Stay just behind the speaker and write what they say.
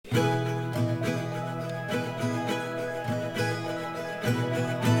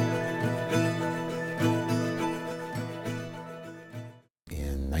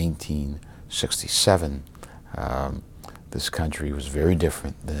1967, this country was very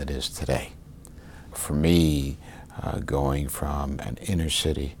different than it is today. For me, going from an inner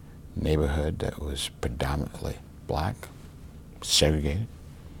city neighborhood that was predominantly black, segregated,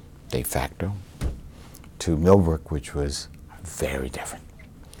 de facto, to Millbrook, which was very different.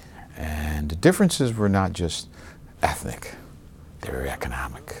 And the differences were not just ethnic, they were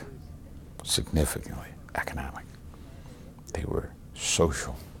economic, significantly economic. They were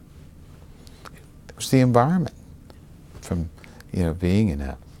social. It was the environment, from living in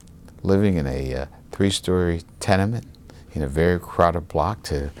a 3-story tenement in a very crowded block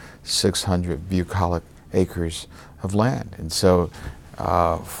to 600 bucolic acres of land. And so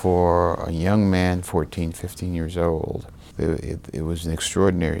for a young man, 14, 15 years old, it was an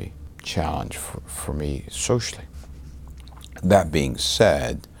extraordinary challenge for me socially. That being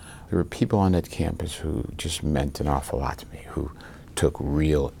said, there were people on that campus who just meant an awful lot to me, who took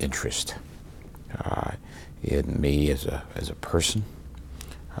real interest in me as a person,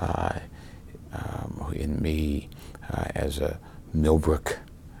 in me as a Millbrook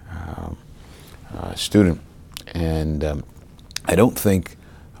student. And I don't think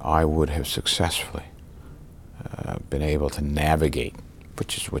I would have successfully been able to navigate,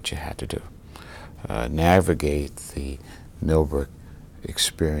 which is what you had to do, navigate the Millbrook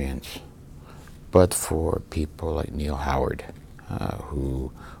experience, but for people like Neil Howard,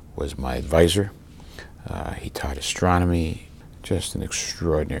 who was my advisor. He taught astronomy, just an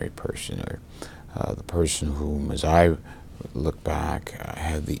extraordinary person, or the person whom, as I look back,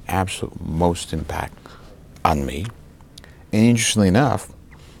 had the absolute most impact on me. And interestingly enough,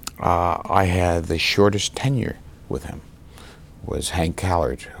 I had the shortest tenure with him, was Hank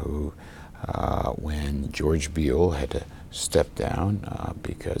Callard, who, when George Buell had to step down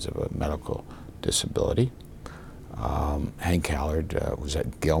because of a medical disability, Hank Callard was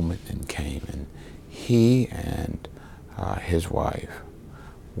at Gilman and came, and he and his wife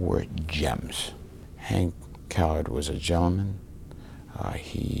were gems. Hank Callard was a gentleman.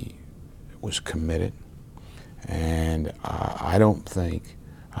 He was committed, and I don't think,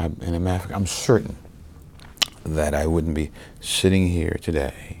 I'm certain that I wouldn't be sitting here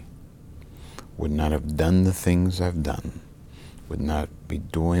today, would not have done the things I've done, would not be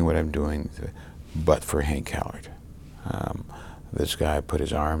doing what I'm doing, but for Hank Callard. This guy put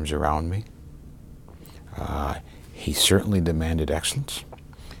his arms around me. He certainly demanded excellence.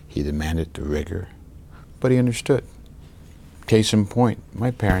 He demanded the rigor, but he understood. Case in point,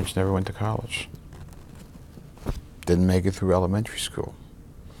 my parents never went to college. Didn't make it through elementary school.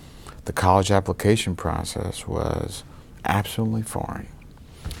 The college application process was absolutely foreign.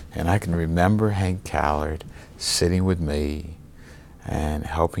 And I can remember Hank Callard sitting with me and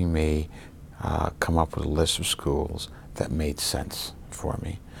helping me come up with a list of schools that made sense for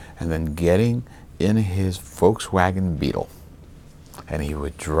me. And then getting in his Volkswagen Beetle, and he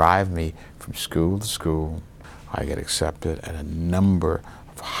would drive me from school to school. I got accepted at a number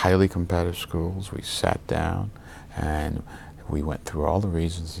of highly competitive schools. We sat down and we went through all the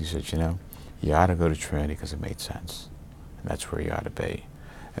reasons. He said, you ought to go to Trinity because it made sense, and that's where you ought to be.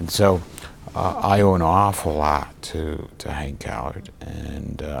 And so I owe an awful lot to Hank Callard,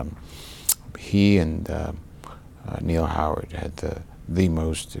 and he and Neil Howard had the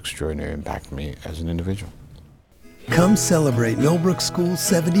most extraordinary impact on me as an individual. Come celebrate Millbrook School's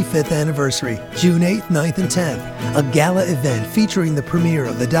 75th anniversary, June 8th, 9th, and 10th, a gala event featuring the premiere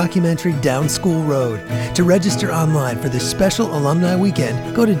of the documentary Down School Road. To register online for this special alumni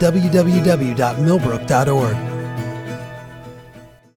weekend, go to www.millbrook.org.